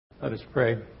Let us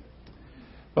pray.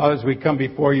 Father, as we come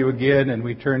before you again and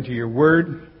we turn to your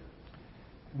word,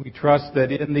 we trust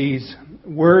that in these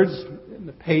words, in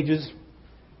the pages,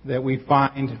 that we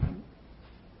find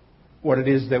what it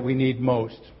is that we need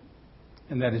most,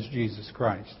 and that is Jesus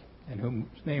Christ, in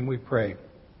whose name we pray.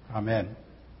 Amen.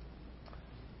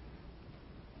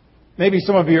 Maybe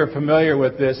some of you are familiar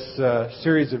with this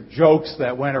series of jokes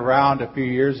that went around a few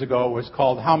years ago. It was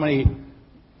called, "How many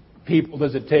people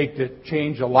does it take to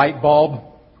change a light bulb?"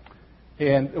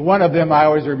 And one of them I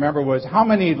always remember was, "How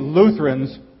many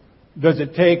Lutherans does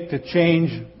it take to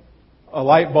change a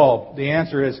light bulb?" The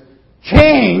answer is,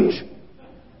 change!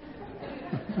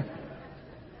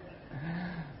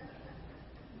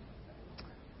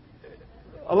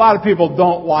 A lot of people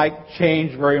don't like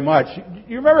change very much.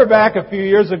 You remember back a few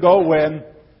years ago when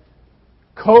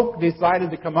Coke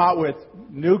decided to come out with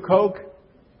New Coke?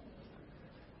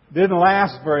 Didn't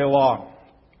last very long.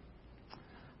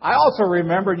 I also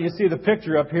remember, and you see the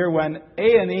picture up here, when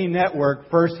A&E Network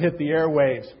first hit the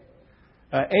airwaves.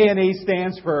 A&E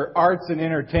stands for Arts and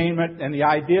Entertainment, and the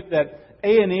idea that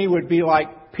A&E would be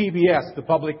like PBS, the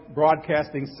public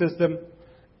broadcasting system,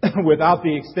 without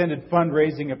the extended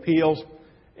fundraising appeals.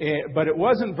 But it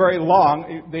wasn't very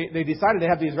long. They decided to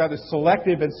have these rather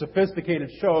selective and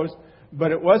sophisticated shows,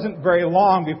 but it wasn't very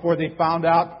long before they found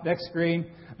out, next screen,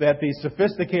 that the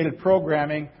sophisticated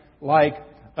programming, like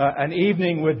an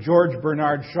evening with George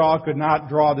Bernard Shaw, could not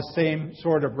draw the same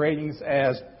sort of ratings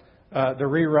as the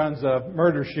reruns of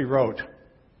Murder, She Wrote.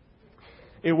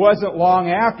 It wasn't long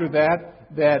after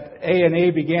that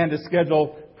A&E began to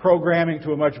schedule programming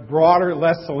to a much broader,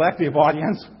 less selective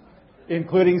audience,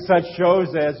 including such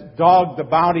shows as Dog the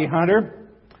Bounty Hunter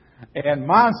and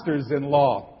Monsters in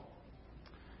Law.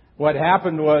 What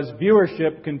happened was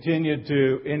viewership continued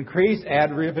to increase,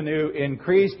 ad revenue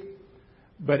increased,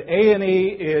 but A&E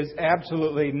is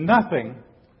absolutely nothing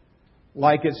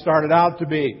like it started out to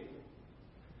be.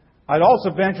 I'd also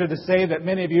venture to say that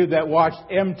many of you that watch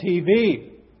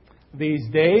MTV these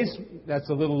days, that's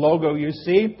a little logo you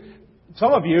see,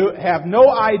 some of you have no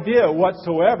idea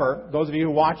whatsoever, those of you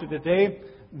who watch it today,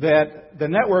 that the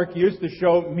network used to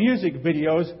show music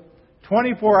videos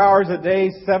 24 hours a day,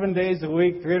 7 days a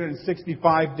week,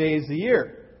 365 days a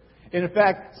year. And in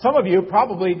fact, some of you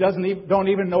probably don't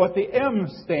even know what the M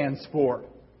stands for.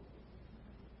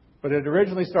 But it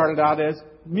originally started out as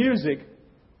music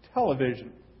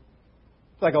television.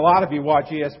 It's like a lot of you watch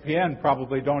ESPN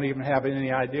probably don't even have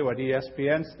any idea what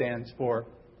ESPN stands for.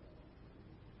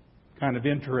 Kind of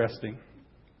interesting.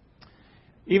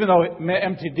 Even though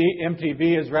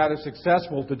MTV is rather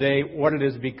successful today, what it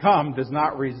has become does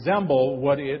not resemble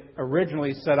what it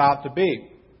originally set out to be.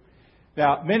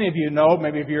 Now, many of you know,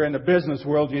 maybe if you're in the business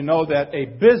world, you know that a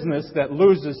business that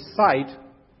loses sight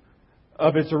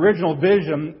of its original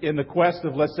vision in the quest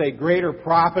of, let's say, greater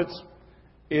profits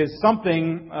is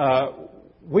something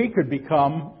we could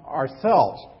become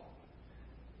ourselves.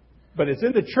 But it's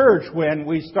in the church when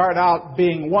we start out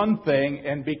being one thing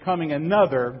and becoming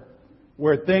another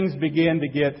where things begin to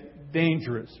get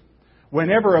dangerous.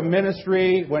 Whenever a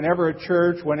ministry, whenever a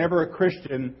church, whenever a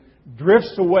Christian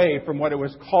drifts away from what it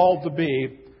was called to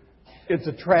be, it's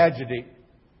a tragedy.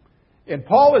 And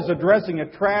Paul is addressing a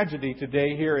tragedy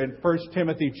today here in 1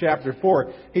 Timothy chapter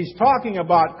 4. He's talking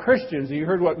about Christians. You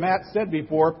heard what Matt said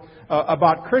before,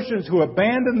 about Christians who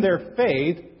abandoned their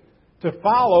faith to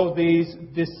follow these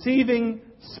deceiving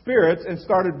spirits and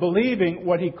started believing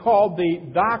what he called the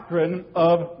doctrine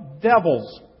of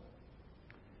devils.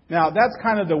 Now, that's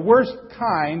kind of the worst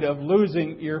kind of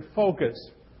losing your focus.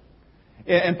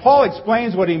 And Paul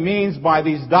explains what he means by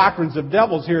these doctrines of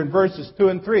devils here in verses 2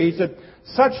 and 3. He said,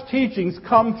 such teachings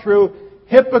come through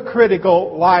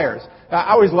hypocritical liars. Now,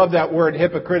 I always love that word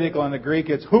hypocritical in the Greek.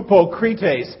 It's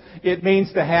hypokrites. It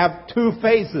means to have two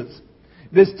faces.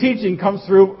 This teaching comes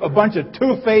through a bunch of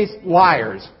two-faced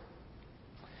liars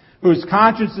whose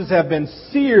consciences have been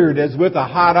seared as with a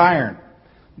hot iron.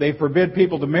 They forbid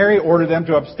people to marry, order them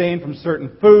to abstain from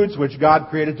certain foods which God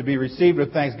created to be received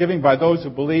with thanksgiving by those who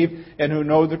believe and who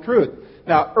know the truth.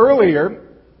 Now, earlier,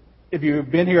 if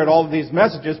you've been here at all of these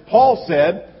messages, Paul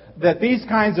said that these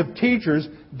kinds of teachers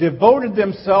devoted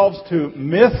themselves to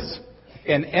myths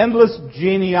and endless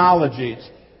genealogies.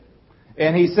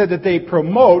 And he said that they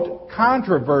promote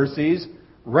controversies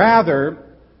rather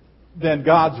than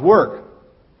God's work.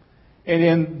 And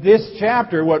in this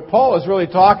chapter, what Paul is really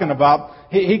talking about,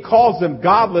 he calls them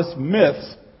godless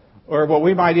myths, or what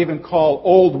we might even call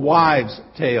old wives'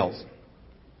 tales.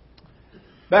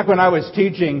 Back when I was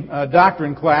teaching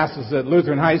doctrine classes at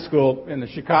Lutheran High School in the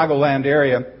Chicagoland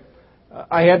area,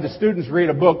 I had the students read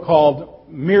a book called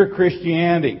Mere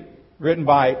Christianity written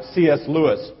by C.S.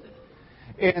 Lewis.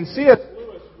 And C.S.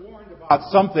 Lewis warned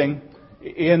about something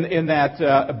in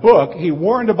that book. He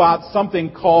warned about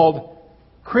something called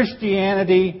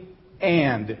Christianity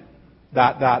and ...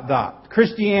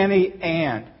 Christianity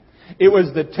and. It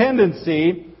was the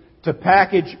tendency to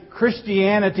package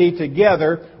Christianity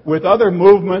together with other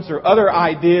movements or other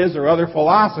ideas or other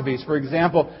philosophies. For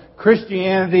example,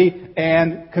 Christianity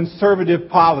and conservative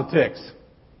politics.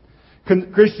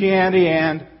 Christianity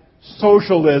and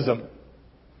socialism.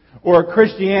 Or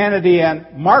Christianity and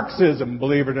Marxism,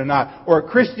 believe it or not. Or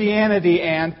Christianity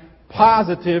and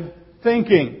positive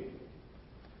thinking.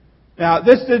 Now,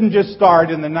 this didn't just start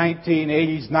in the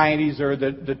 1980s, 90s, or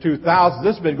the 2000s.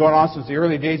 This has been going on since the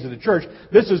early days of the church.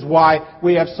 This is why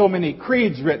we have so many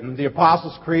creeds written. The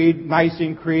Apostles' Creed,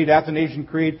 Nicene Creed, Athanasian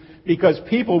Creed. Because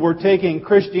people were taking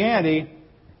Christianity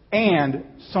and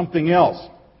something else.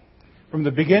 From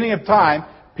the beginning of time,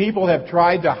 people have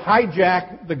tried to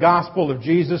hijack the gospel of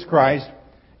Jesus Christ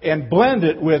and blend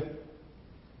it with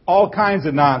all kinds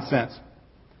of nonsense.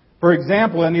 For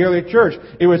example, in the early church,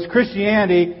 it was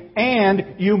Christianity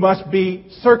and you must be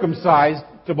circumcised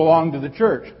to belong to the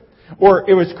church. Or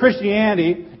it was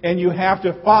Christianity and you have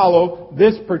to follow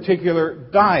this particular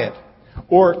diet.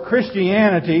 Or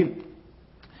Christianity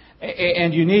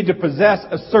and you need to possess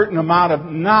a certain amount of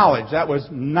knowledge. That was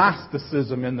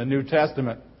Gnosticism in the New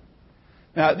Testament.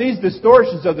 Now, these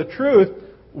distortions of the truth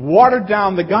watered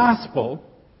down the gospel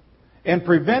and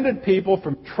prevented people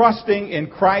from trusting in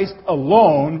Christ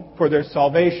alone for their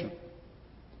salvation.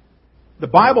 The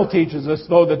Bible teaches us,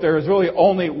 though, that there is really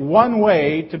only one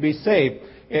way to be saved.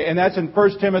 And that's in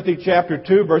 1 Timothy chapter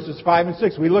 2, verses 5 and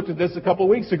 6. We looked at this a couple of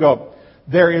weeks ago.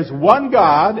 There is one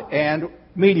God and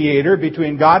mediator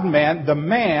between God and man, the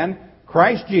man,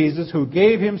 Christ Jesus, who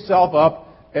gave himself up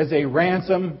as a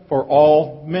ransom for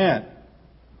all men.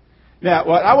 Now,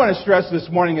 what I want to stress this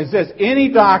morning is this.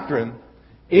 Any doctrine,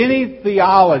 any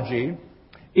theology,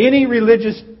 any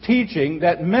religious teaching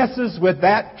that messes with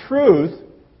that truth,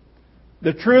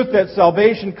 the truth that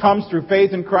salvation comes through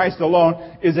faith in Christ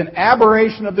alone, is an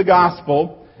aberration of the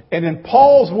gospel. And in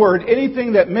Paul's word,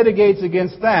 anything that mitigates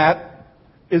against that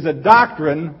is a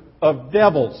doctrine of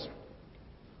devils.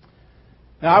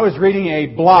 Now, I was reading a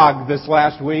blog this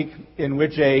last week in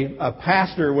which a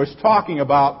pastor was talking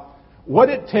about what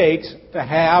it takes to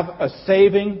have a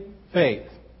saving faith.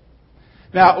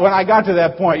 Now, when I got to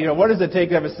that point, what does it take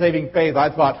to have a saving faith?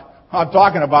 I thought, I'm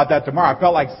talking about that tomorrow. I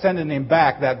felt like sending him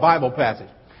back that Bible passage.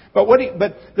 But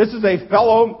this is a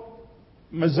fellow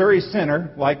Missouri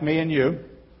sinner like me and you.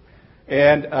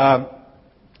 And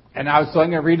I was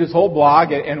going to read his whole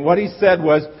blog, and what he said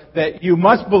was that you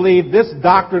must believe this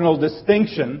doctrinal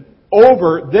distinction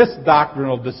over this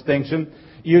doctrinal distinction.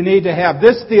 You need to have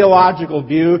this theological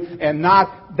view and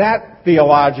not that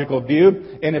theological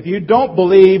view. And if you don't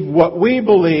believe what we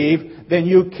believe, then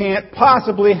you can't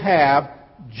possibly have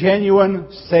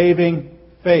genuine saving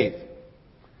faith.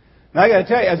 Now I got to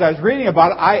tell you, as I was reading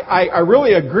about it, I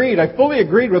really agreed. I fully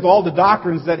agreed with all the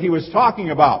doctrines that he was talking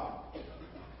about.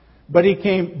 But he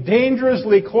came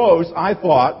dangerously close, I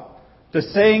thought, to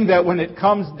saying that when it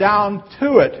comes down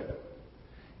to it,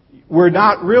 we're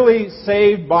not really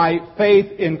saved by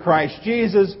faith in Christ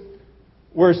Jesus.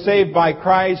 We're saved by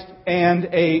Christ and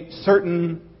a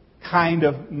certain kind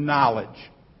of knowledge.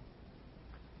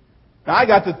 Now, I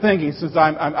got to thinking, since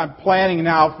I'm planning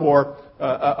now for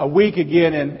a week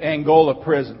again in Angola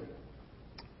prison.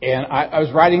 And I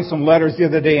was writing some letters the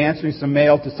other day, answering some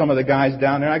mail to some of the guys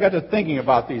down there. And I got to thinking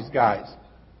about these guys.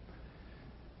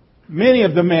 Many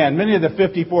of the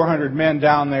 5,400 men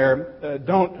down there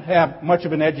don't have much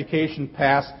of an education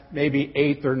past maybe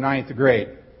 8th or 9th grade.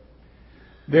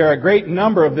 There are a great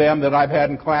number of them that I've had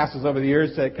in classes over the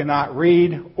years that cannot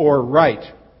read or write.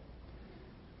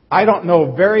 I don't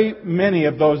know very many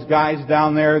of those guys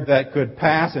down there that could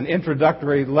pass an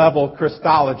introductory level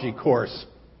Christology course.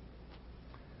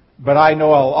 But I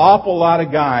know an awful lot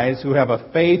of guys who have a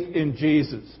faith in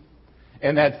Jesus.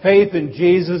 And that faith in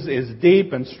Jesus is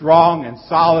deep and strong and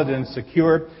solid and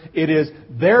secure. It is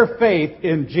their faith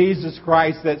in Jesus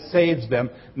Christ that saves them,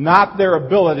 not their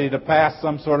ability to pass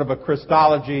some sort of a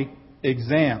Christology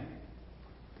exam.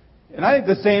 And I think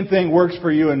the same thing works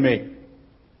for you and me.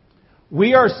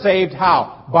 We are saved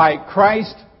how? By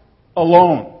Christ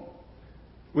alone.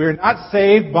 We are not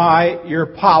saved by your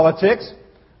politics.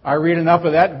 I read enough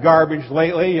of that garbage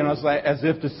lately, it's like, as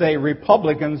if to say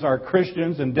Republicans are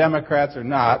Christians and Democrats are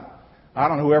not. I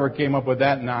don't know whoever came up with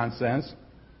that nonsense.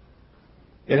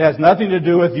 It has nothing to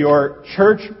do with your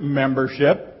church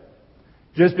membership.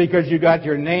 Just because you got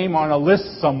your name on a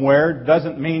list somewhere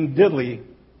doesn't mean diddly.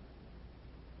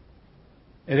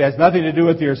 It has nothing to do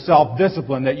with your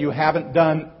self-discipline that you haven't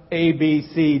done A, B,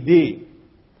 C, D.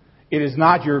 It is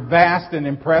not your vast and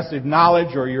impressive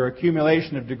knowledge or your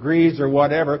accumulation of degrees or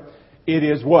whatever. It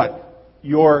is what?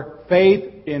 Your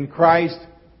faith in Christ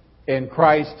and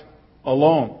Christ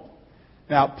alone.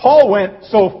 Now, Paul went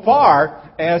so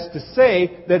far as to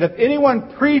say that if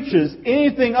anyone preaches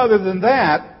anything other than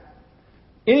that,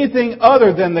 anything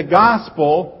other than the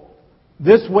gospel,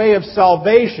 this way of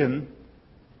salvation,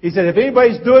 he said, if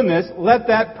anybody's doing this, let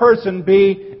that person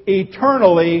be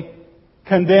eternally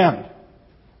condemned.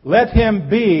 Let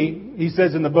him be, he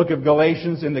says in the book of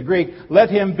Galatians in the Greek, let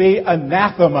him be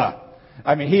anathema.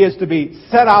 I mean, he is to be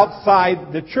set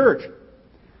outside the church.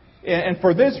 And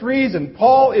for this reason,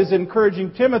 Paul is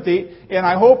encouraging Timothy, and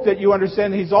I hope that you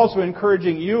understand he's also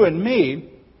encouraging you and me.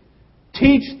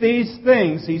 Teach these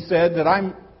things, he said, that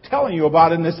I'm telling you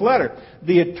about in this letter.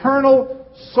 The eternal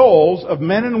souls of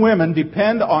men and women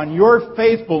depend on your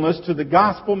faithfulness to the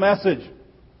gospel message.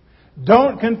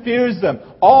 Don't confuse them.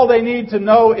 All they need to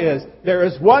know is there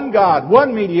is one God,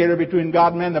 one mediator between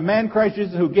God and men, the man Christ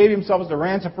Jesus, who gave himself as a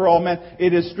ransom for all men.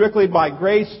 It is strictly by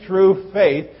grace through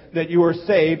faith that you are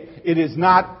saved. It is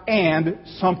not and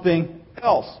something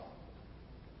else.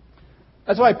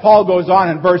 That's why Paul goes on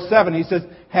in verse 7. He says,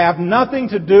 have nothing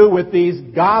to do with these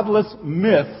godless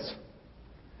myths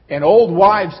and old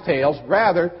wives' tales.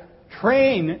 Rather,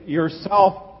 train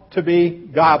yourself to be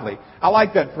godly. I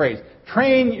like that phrase.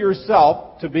 Train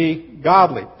yourself to be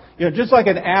godly. You know, just like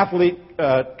an athlete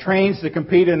trains to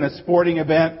compete in a sporting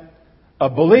event, a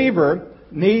believer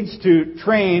needs to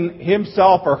train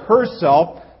himself or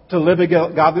herself to live a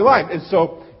godly life. And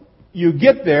so you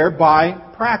get there by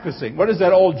practicing. What is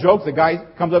that old joke? The guy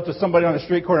comes up to somebody on the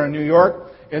street corner in New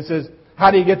York and says, how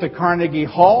do you get to Carnegie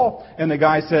Hall? And the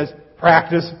guy says,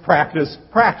 practice, practice,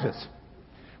 practice.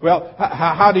 Well,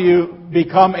 how do you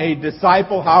become a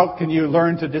disciple? How can you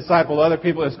learn to disciple other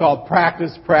people? It's called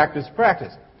practice, practice,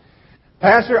 practice.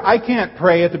 Pastor, I can't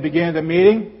pray at the beginning of the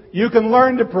meeting. You can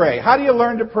learn to pray. How do you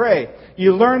learn to pray?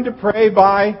 You learn to pray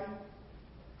by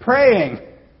praying.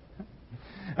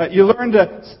 You learn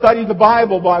to study the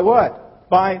Bible by what?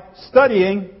 By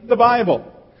studying the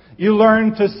Bible. You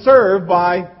learn to serve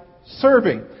by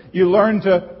serving. You learn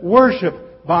to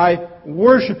worship by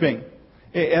worshiping.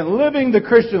 And living the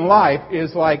Christian life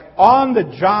is like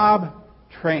on-the-job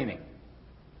training.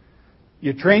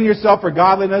 You train yourself for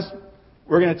godliness.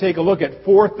 We're going to take a look at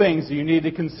 4 things that you need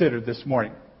to consider this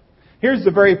morning. Here's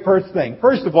the very first thing.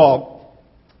 First of all,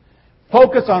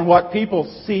 focus on what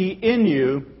people see in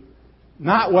you,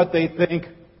 not what they think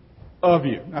of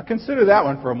you. Now consider that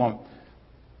one for a moment.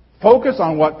 Focus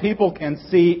on what people can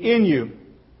see in you,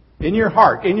 in your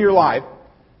heart, in your life,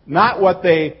 not what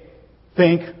they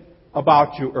think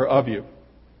about you or of you.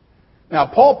 Now,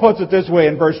 Paul puts it this way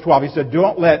in verse 12. He said,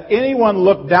 don't let anyone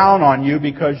look down on you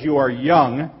because you are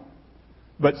young,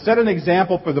 but set an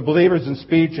example for the believers in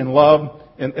speech and love,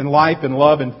 in life and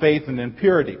love and faith and in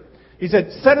purity. He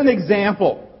said, set an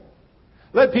example.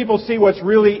 Let people see what's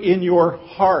really in your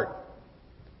heart.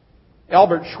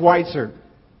 Albert Schweitzer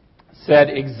said,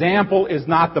 example is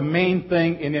not the main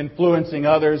thing in influencing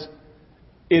others.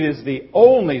 It is the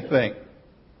only thing.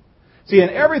 See, in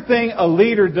everything a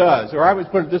leader does, or I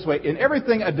would put it this way, in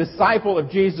everything a disciple of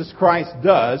Jesus Christ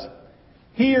does,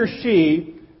 he or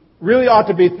she really ought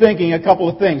to be thinking a couple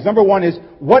of things. Number one is,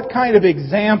 what kind of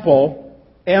example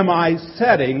am I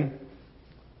setting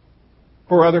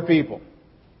for other people?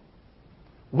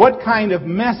 What kind of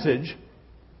message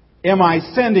am I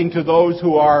sending to those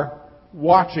who are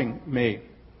watching me?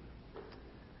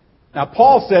 Now,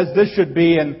 Paul says this should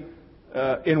be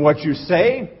in what you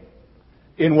say,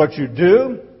 in what you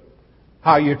do,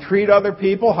 how you treat other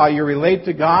people, how you relate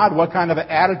to God, what kind of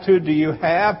attitude do you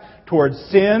have towards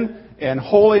sin and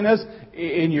holiness,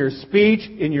 in your speech,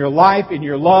 in your life, in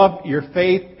your love, your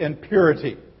faith, and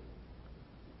purity.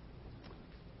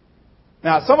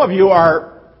 Now, some of you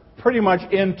are pretty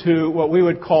much into what we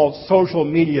would call social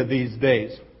media these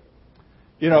days.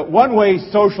 You know, one way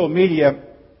social media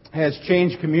has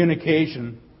changed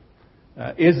communication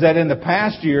is that in the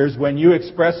past years, when you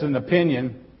express an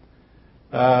opinion,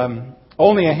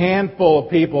 only a handful of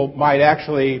people might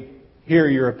actually hear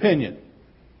your opinion.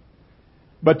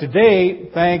 But today,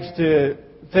 thanks to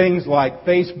things like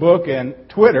Facebook and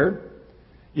Twitter,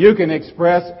 you can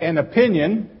express an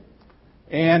opinion,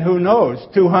 and who knows,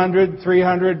 200,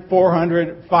 300,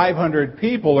 400, 500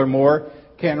 people or more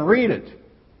can read it.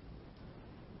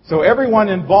 So everyone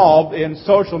involved in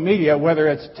social media, whether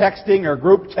it's texting or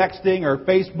group texting or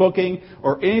Facebooking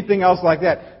or anything else like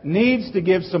that, needs to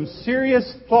give some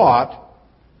serious thought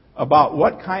about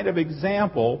what kind of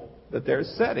example that they're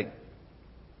setting.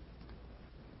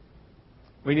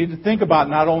 We need to think about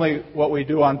not only what we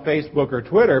do on Facebook or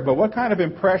Twitter, but what kind of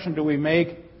impression do we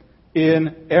make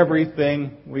in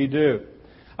everything we do.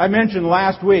 I mentioned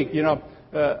last week,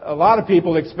 a lot of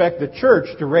people expect the church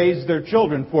to raise their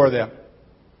children for them.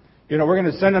 We're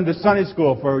going to send them to Sunday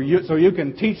school so you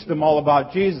can teach them all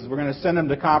about Jesus. We're going to send them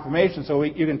to confirmation so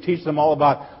you can teach them all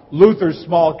about Luther's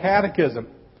small catechism.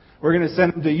 We're going to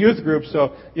send them to youth groups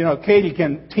so, Katie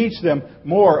can teach them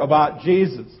more about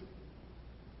Jesus.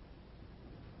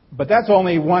 But that's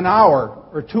only 1 hour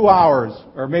or 2 hours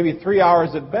or maybe 3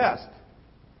 hours at best.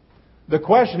 The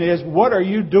question is, what are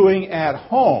you doing at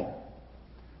home?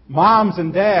 Moms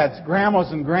and dads,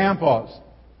 grandmas and grandpas,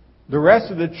 the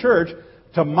rest of the church,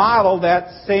 to model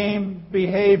that same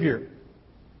behavior.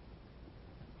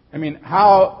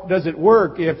 How does it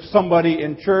work if somebody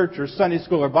in church or Sunday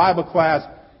school or Bible class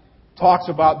talks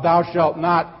about thou shalt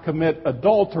not commit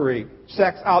adultery,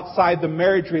 sex outside the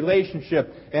marriage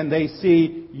relationship, and they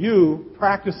see you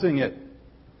practicing it?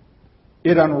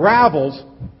 It unravels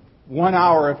 1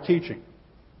 hour of teaching.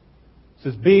 It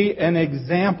says, be an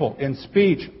example in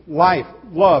speech, life,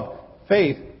 love,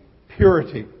 faith,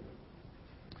 purity.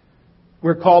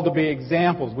 We're called to be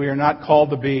examples. We are not called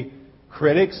to be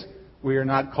critics. We are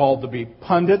not called to be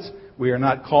pundits. We are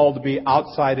not called to be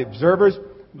outside observers.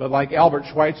 But like Albert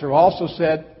Schweitzer also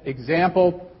said,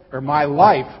 example, or my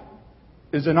life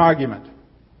is an argument.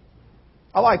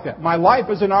 I like that. My life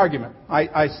is an argument.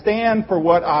 I stand for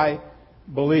what I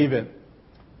believe in.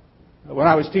 When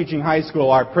I was teaching high school,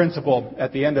 our principal,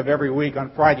 at the end of every week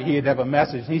on Friday, he'd have a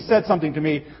message. And he said something to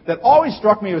me that always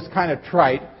struck me as kind of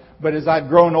trite, but as I've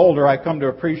grown older, I've come to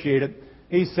appreciate it.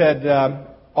 He said,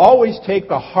 always take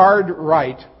the hard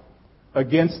right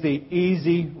against the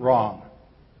easy wrong.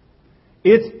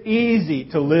 It's easy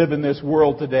to live in this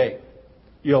world today.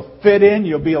 You'll fit in,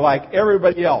 you'll be like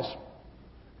everybody else.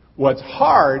 What's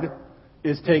hard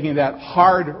is taking that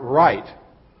hard right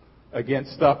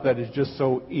against stuff that is just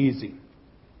so easy.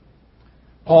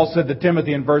 Paul said to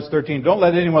Timothy in verse 13, don't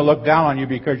let anyone look down on you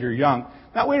because you're young.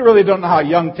 Now, we really don't know how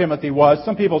young Timothy was.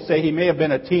 Some people say he may have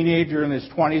been a teenager in his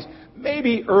 20s,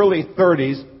 maybe early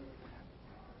 30s.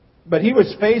 But he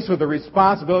was faced with the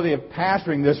responsibility of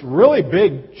pastoring this really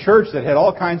big church that had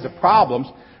all kinds of problems,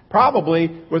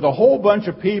 probably with a whole bunch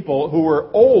of people who were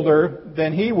older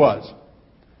than he was.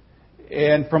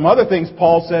 And from other things,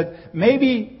 Paul said,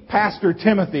 maybe Pastor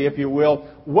Timothy, if you will,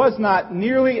 was not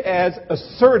nearly as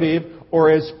assertive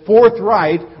or as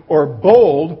forthright or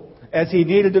bold as he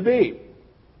needed to be.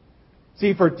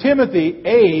 See, for Timothy,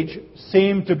 age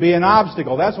seemed to be an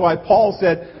obstacle. That's why Paul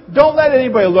said, don't let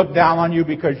anybody look down on you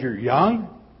because you're young.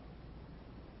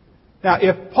 Now,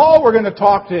 if Paul were going to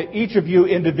talk to each of you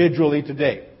individually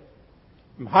today,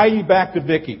 from Heidi back to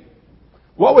Vicky,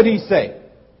 what would he say?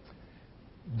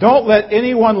 Don't let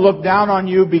anyone look down on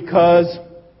you because,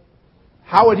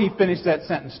 how would he finish that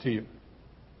sentence to you?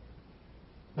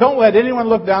 Don't let anyone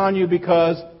look down on you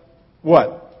because,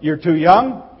 what? You're too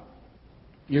young?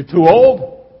 You're too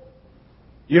old?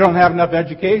 You don't have enough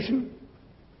education?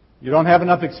 You don't have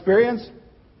enough experience?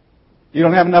 You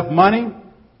don't have enough money?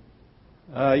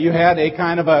 You had a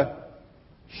kind of a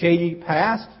shady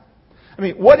past?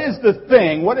 What is the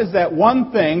thing, what is that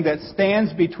one thing that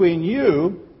stands between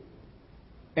you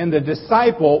and the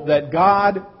disciple that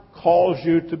God calls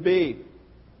you to be?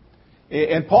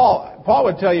 And Paul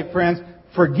would tell you, friends,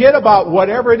 forget about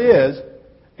whatever it is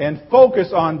and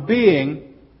focus on being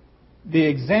the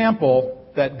example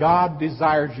that God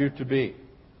desires you to be.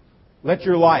 Let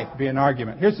your life be an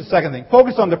argument. Here's the second thing.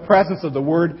 Focus on the presence of the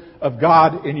Word of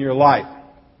God in your life.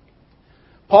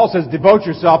 Paul says, devote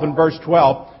yourself in verse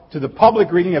 12 to the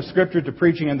public reading of Scripture, to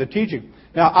preaching and the teaching.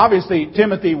 Now, obviously,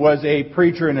 Timothy was a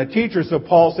preacher and a teacher, so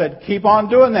Paul said, keep on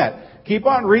doing that. Keep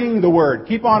on reading the Word.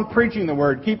 Keep on preaching the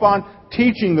Word. Keep on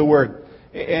teaching the Word.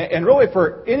 And really,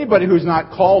 for anybody who's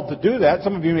not called to do that,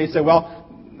 some of you may say, well,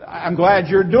 I'm glad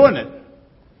you're doing it.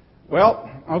 Well,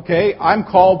 okay, I'm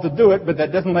called to do it, but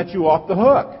that doesn't let you off the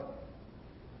hook.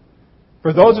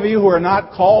 For those of you who are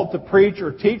not called to preach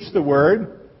or teach the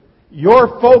Word,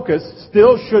 your focus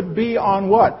still should be on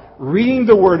what? Reading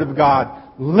the Word of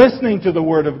God, listening to the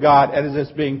Word of God as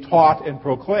it's being taught and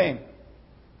proclaimed.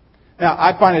 Now,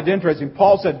 I find it interesting.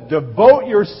 Paul said, devote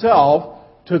yourself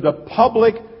to the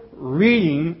public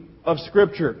reading of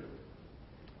Scripture.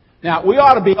 Now, we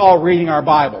ought to be all reading our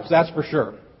Bibles, that's for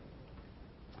sure.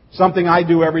 Something I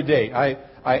do every day.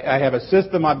 I have a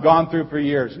system I've gone through for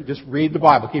years. Just read the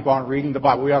Bible. Keep on reading the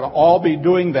Bible. We ought to all be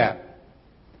doing that.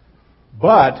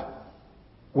 But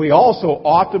we also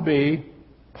ought to be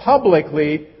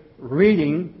publicly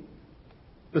reading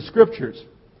the Scriptures.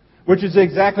 which is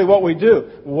exactly what we do.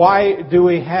 Why do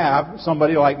we have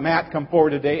somebody like Matt come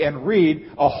forward today and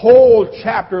read a whole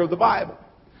chapter of the Bible?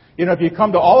 You know, if you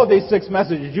come to all of these 6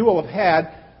 messages, you will have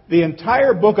had the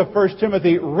entire book of 1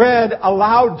 Timothy read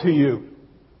aloud to you.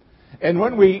 And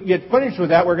when we get finished with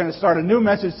that, we're going to start a new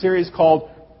message series called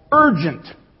Urgent.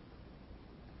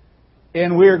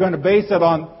 And we are going to base it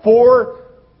on 4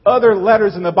 other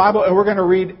letters in the Bible, and we're going to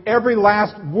read every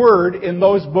last word in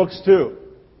those books too.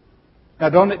 Now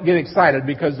don't get excited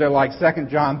because they're like 2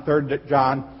 John, 3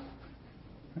 John,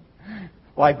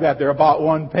 like that. They're about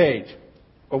 1 page.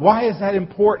 But why is that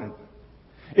important?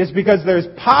 It's because there's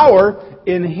power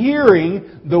in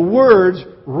hearing the words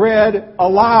read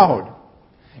aloud.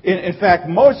 In fact,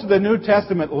 most of the New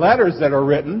Testament letters that are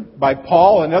written by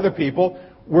Paul and other people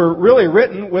were really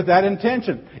written with that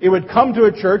intention. It would come to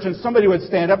a church and somebody would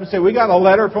stand up and say, "We got a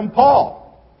letter from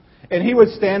Paul." And he would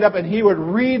stand up and he would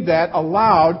read that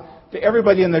aloud to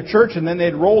everybody in the church, and then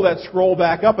they'd roll that scroll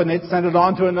back up and they'd send it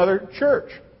on to another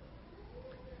church.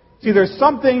 See, there's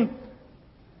something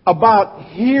about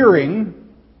hearing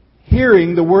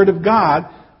the Word of God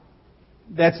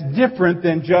that's different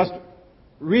than just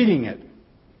reading it.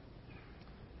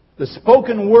 The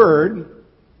spoken Word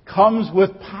comes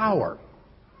with power.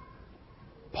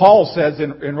 Paul says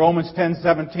in Romans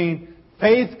 10:17,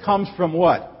 faith comes from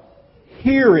what?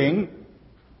 Hearing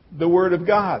the Word of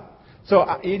God.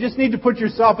 So you just need to put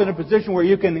yourself in a position where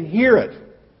you can hear it.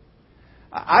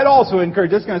 I'd also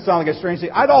encourage, this is going to sound like a strange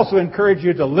thing, I'd also encourage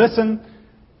you to listen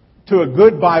to a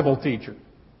good Bible teacher.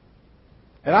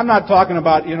 And I'm not talking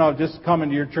about, just coming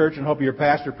to your church and hoping your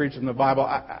pastor preaches from the Bible.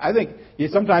 I think you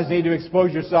sometimes need to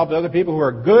expose yourself to other people who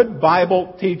are good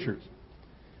Bible teachers.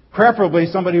 Preferably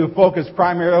somebody who focuses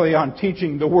primarily on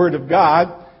teaching the Word of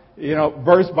God,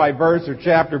 verse by verse or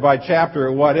chapter by chapter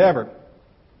or whatever.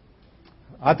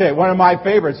 I'll tell you, one of my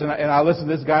favorites, and I listen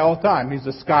to this guy all the time, he's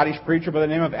a Scottish preacher by the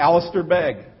name of Alistair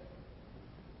Begg.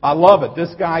 I love it.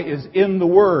 This guy is in the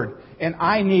Word. And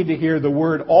I need to hear the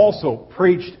Word also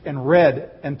preached and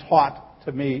read and taught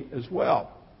to me as well.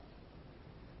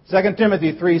 2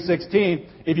 Timothy 3:16,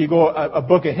 if you go a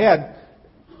book ahead,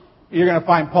 you're going to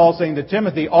find Paul saying to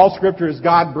Timothy, all Scripture is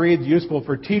God-breathed, useful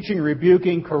for teaching,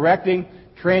 rebuking, correcting,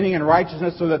 training in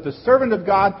righteousness, so that the servant of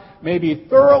God may be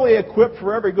thoroughly equipped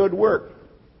for every good work.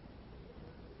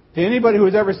 To anybody who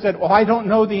has ever said, well, I don't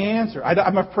know the answer.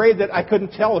 I'm afraid that I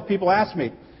couldn't tell if people asked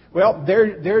me. Well,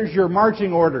 there's your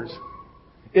marching orders.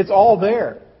 It's all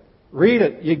there. Read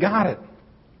it. You got it.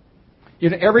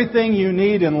 Everything you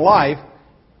need in life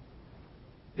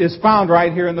is found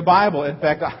right here in the Bible. In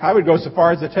fact, I would go so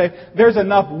far as to say there's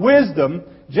enough wisdom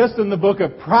just in the book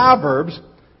of Proverbs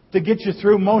to get you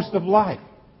through most of life.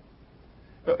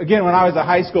 Again, when I was a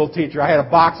high school teacher, I had a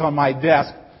box on my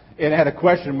desk and it had a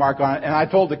question mark on it, and I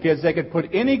told the kids they could put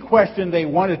any question they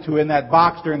wanted to in that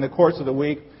box during the course of the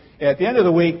week. At the end of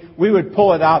the week, we would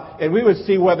pull it out, and we would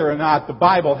see whether or not the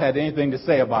Bible had anything to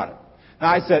say about it.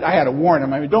 Now, I had to warn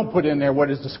them. Don't put in there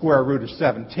what is the square root of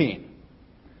 17.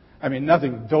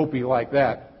 Nothing dopey like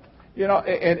that.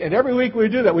 And every week we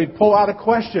would do that. We'd pull out a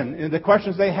question, and the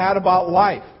questions they had about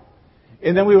life.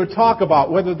 And then we would talk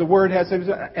about whether the Word has... And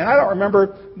I don't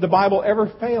remember the Bible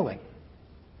ever failing.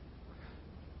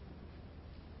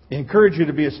 I encourage you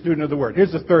to be a student of the Word.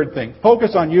 Here's the third thing.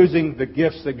 Focus on using the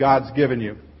gifts that God's given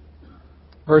you.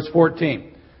 Verse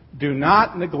 14, do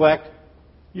not neglect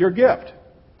your gift,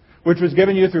 which was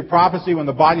given you through prophecy when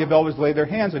the body of elders laid their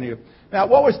hands on you. Now,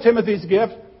 what was Timothy's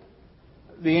gift?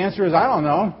 The answer is, I don't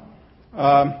know.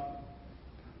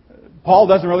 Paul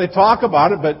doesn't really talk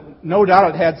about it, but no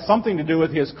doubt it had something to do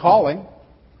with his calling,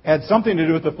 had something to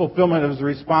do with the fulfillment of his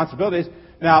responsibilities.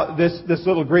 Now, this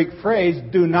little Greek phrase,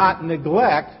 do not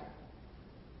neglect,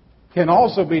 can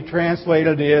also be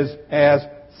translated as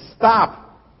stop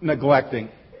neglecting.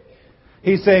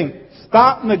 He's saying,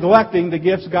 stop neglecting the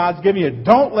gifts God's given you.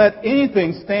 Don't let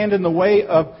anything stand in the way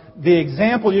of the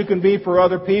example you can be for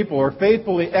other people or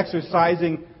faithfully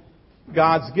exercising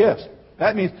God's gifts.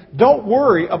 That means don't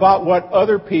worry about what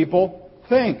other people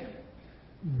think.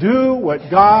 Do what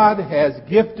God has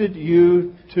gifted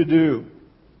you to do.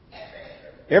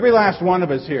 Every last one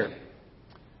of us here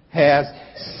has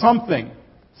something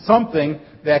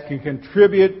that can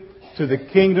contribute to the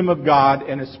kingdom of God,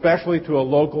 and especially to a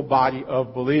local body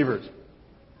of believers.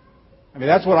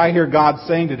 That's what I hear God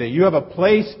saying today. You have a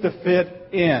place to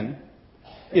fit in.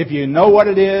 If you know what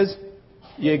it is,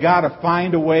 you got to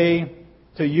find a way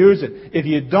to use it. If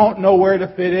you don't know where to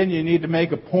fit in, you need to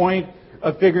make a point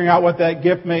of figuring out what that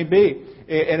gift may be.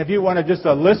 And if you want just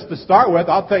a list to start with,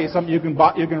 I'll tell you something you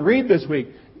can read this week.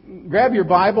 Grab your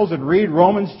Bibles and read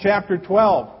Romans chapter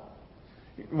 12.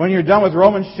 When you're done with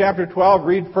Romans chapter 12,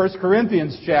 read 1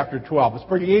 Corinthians chapter 12. It's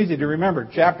pretty easy to remember.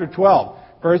 Chapter 12,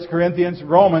 1 Corinthians,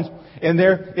 Romans. And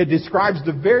there it describes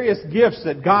the various gifts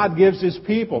that God gives His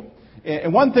people.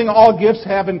 And one thing all gifts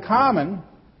have in common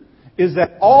is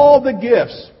that all the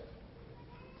gifts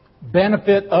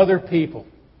benefit other people.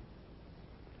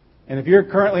 And if you're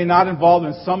currently not involved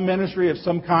in some ministry of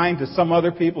some kind to some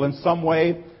other people in some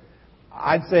way,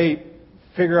 I'd say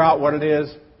figure out what it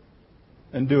is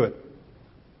and do it.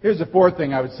 Here's the fourth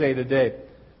thing I would say today.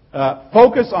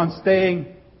 Focus on staying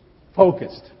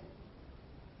focused.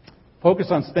 Focus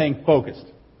on staying focused.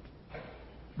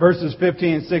 Verses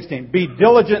 15 and 16. Be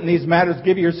diligent in these matters.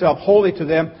 Give yourself wholly to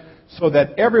them so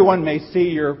that everyone may see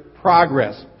your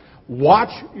progress.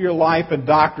 Watch your life and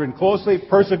doctrine closely.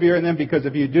 Persevere in them, because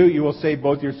if you do, you will save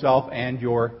both yourself and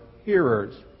your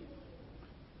hearers.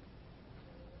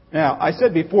 Now, I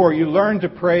said before, you learn to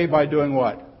pray by doing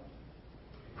what?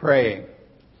 Praying.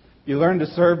 You learn to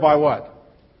serve by what?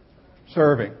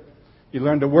 Serving. You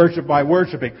learn to worship by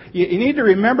worshiping. You need to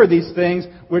remember these things,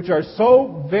 which are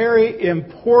so very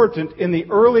important in the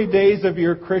early days of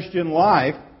your Christian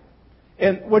life.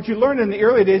 And what you learned in the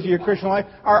early days of your Christian life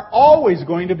are always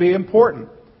going to be important.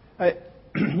 I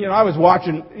was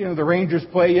watching, the Rangers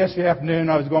play yesterday afternoon.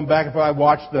 I was going back and forth. I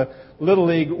watched the Little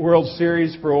League World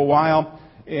Series for a while.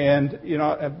 And,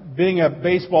 being a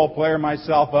baseball player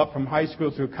myself up from high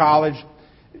school through college,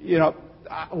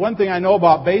 one thing I know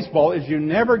about baseball is you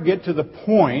never get to the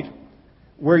point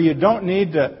where you don't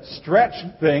need to stretch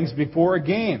things before a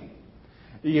game.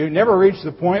 You never reach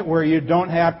the point where you don't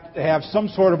have to have some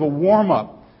sort of a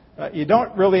warm-up. You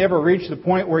don't really ever reach the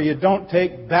point where you don't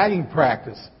take batting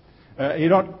practice. You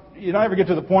don't ever get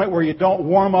to the point where you don't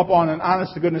warm up on an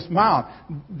honest-to-goodness mound.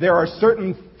 There are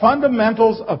certain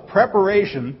fundamentals of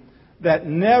preparation that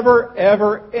never,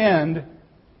 ever end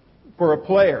for a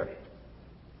player.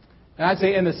 And I'd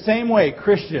say in the same way,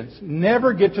 Christians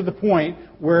never get to the point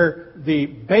where the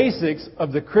basics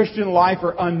of the Christian life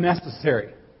are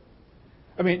unnecessary.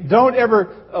 I mean, don't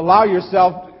ever allow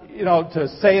yourself, to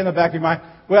say in the back of your mind,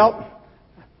 well,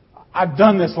 I've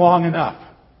done this long enough.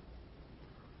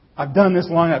 I've done this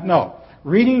long enough. No.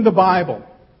 Reading the Bible,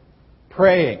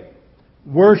 praying,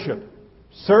 worship,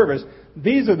 service,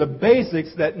 these are the basics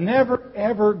that never,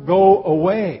 ever go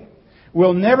away.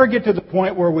 We'll never get to the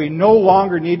point where we no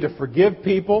longer need to forgive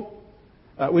people.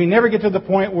 We never get to the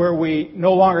point where we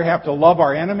no longer have to love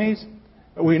our enemies.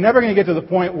 We're never going to get to the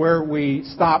point where we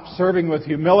stop serving with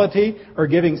humility or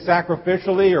giving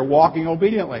sacrificially or walking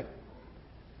obediently.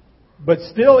 But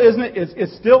still, isn't it?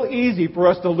 It's still easy for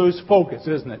us to lose focus,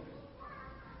 isn't it?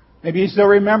 Maybe you still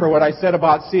remember what I said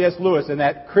about C.S. Lewis and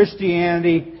that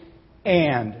Christianity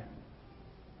and.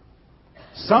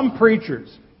 Some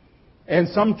preachers and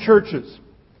some churches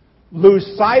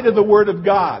lose sight of the Word of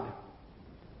God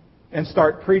and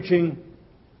start preaching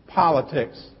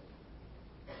politics.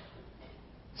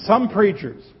 Some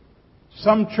preachers,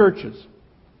 some churches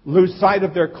lose sight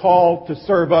of their call to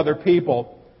serve other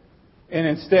people and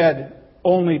instead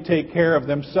only take care of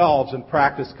themselves and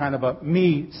practice kind of a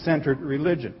me-centered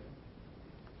religion.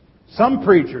 Some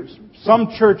preachers,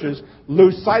 some churches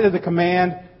lose sight of the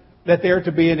command that they're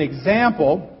to be an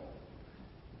example,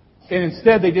 and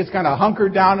instead they just kind of hunker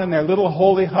down in their little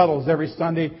holy huddles every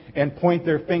Sunday and point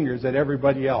their fingers at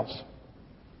everybody else.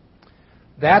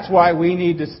 That's why we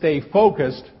need to stay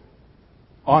focused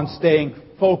on staying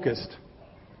focused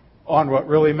on what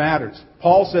really matters.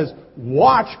 Paul says,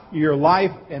 watch your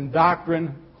life and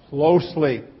doctrine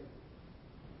closely.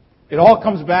 It all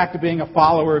comes back to being a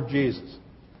follower of Jesus.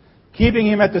 Keeping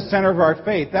Him at the center of our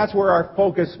faith. That's where our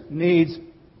focus needs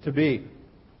to be.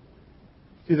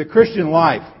 See, the Christian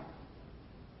life,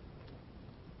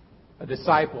 a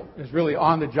disciple, is really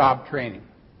on-the-job training.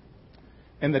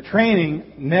 And the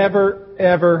training never,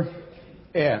 ever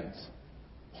ends.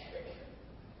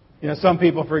 Some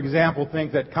people, for example,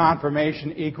 think that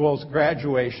confirmation equals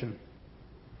graduation.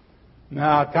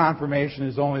 No, confirmation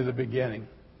is only the beginning.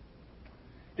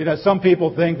 Some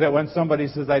people think that when somebody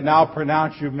says, I now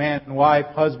pronounce you man and wife,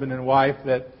 husband and wife,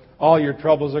 that all your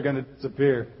troubles are going to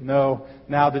disappear. No,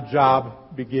 now the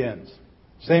job begins.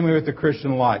 Same way with the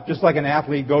Christian life. Just like an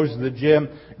athlete goes to the gym,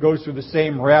 goes through the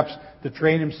same reps to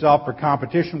train himself for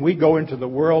competition, we go into the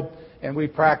world and we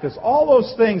practice all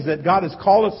those things that God has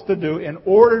called us to do in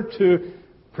order to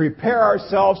prepare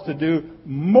ourselves to do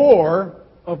more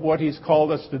of what He's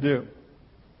called us to do.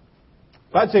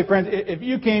 But I'd say, friends, if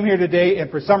you came here today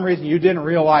and for some reason you didn't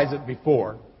realize it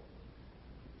before,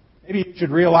 maybe you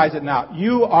should realize it now.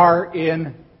 You are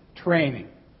in training.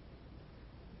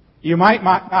 You might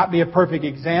not be a perfect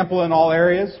example in all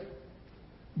areas,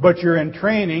 but you're in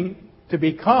training to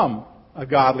become a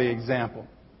godly example.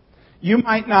 You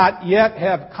might not yet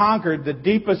have conquered the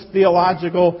deepest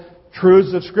theological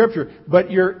truths of Scripture, but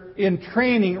you're in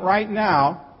training right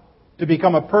now to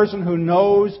become a person who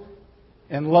knows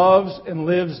and loves and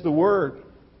lives the Word.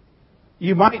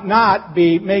 You might not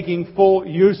be making full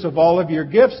use of all of your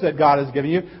gifts that God has given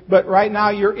you, but right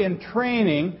now you're in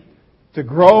training to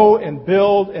grow and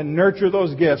build and nurture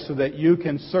those gifts so that you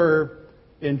can serve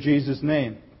in Jesus'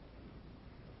 name.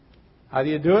 How do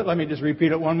you do it? Let me just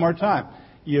repeat it one more time.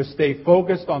 You stay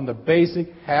focused on the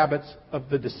basic habits of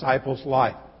the disciples'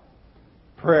 life.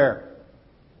 Prayer,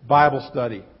 Bible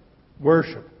study,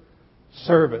 worship,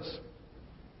 service,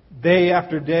 day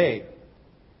after day,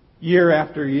 year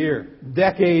after year,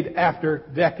 decade after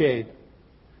decade.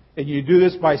 And you do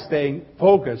this by staying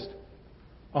focused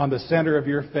on the center of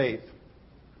your faith,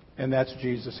 and that's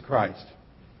Jesus Christ.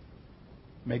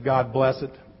 May God bless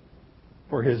it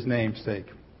for His name's sake.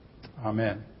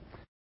 Amen.